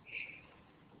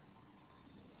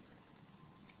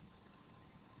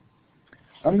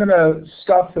 I'm going to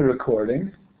stop the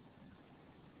recording.